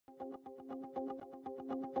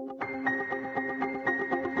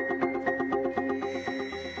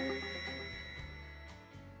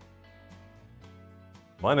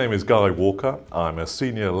My name is Guy Walker. I'm a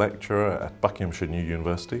senior lecturer at Buckinghamshire New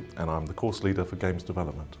University and I'm the course leader for games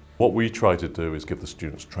development. What we try to do is give the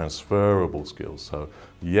students transferable skills. So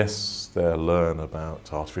yes, they'll learn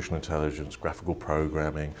about artificial intelligence, graphical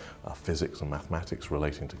programming, physics and mathematics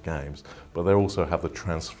relating to games, but they also have the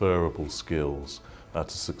transferable skills to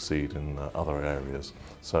succeed in other areas.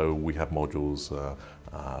 So we have modules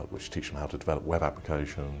which teach them how to develop web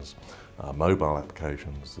applications, mobile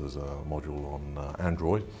applications. There's a module on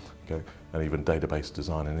Android, okay, and even database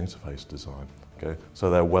design and interface design. Okay, so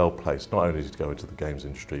they're well placed not only to go into the games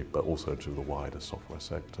industry but also to the wider software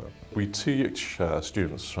sector. We teach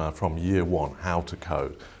students from year one how to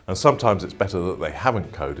code, and sometimes it's better that they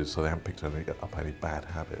haven't coded so they haven't picked up any bad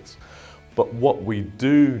habits. But what we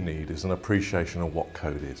do need is an appreciation of what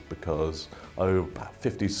code is, because about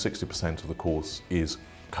 50–60% of the course is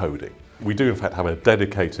coding. We do in fact have a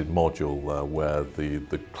dedicated module where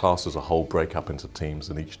the class as a whole break up into teams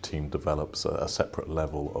and each team develops a separate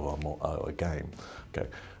level of a game. Okay.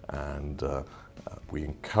 And we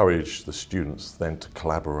encourage the students then to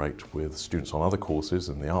collaborate with students on other courses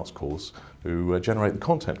in the arts course who generate the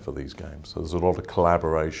content for these games. So there's a lot of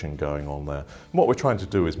collaboration going on there. And what we're trying to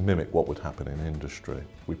do is mimic what would happen in industry.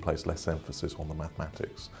 We place less emphasis on the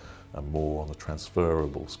mathematics and more on the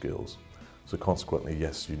transferable skills. So consequently,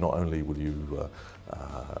 yes, not only will you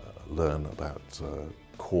learn about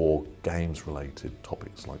core games-related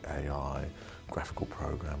topics like AI, graphical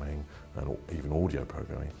programming, and even audio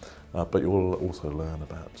programming, but you'll also learn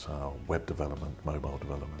about web development, mobile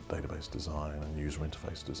development, database design, and user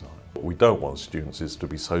interface design. What we don't want students is to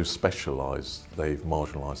be so specialised they've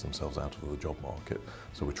marginalised themselves out of the job market.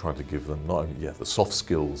 So we're trying to give them not only the soft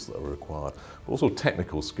skills that are required, but also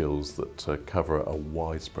technical skills that cover a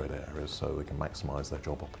widespread area so they can maximise their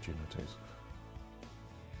job opportunities.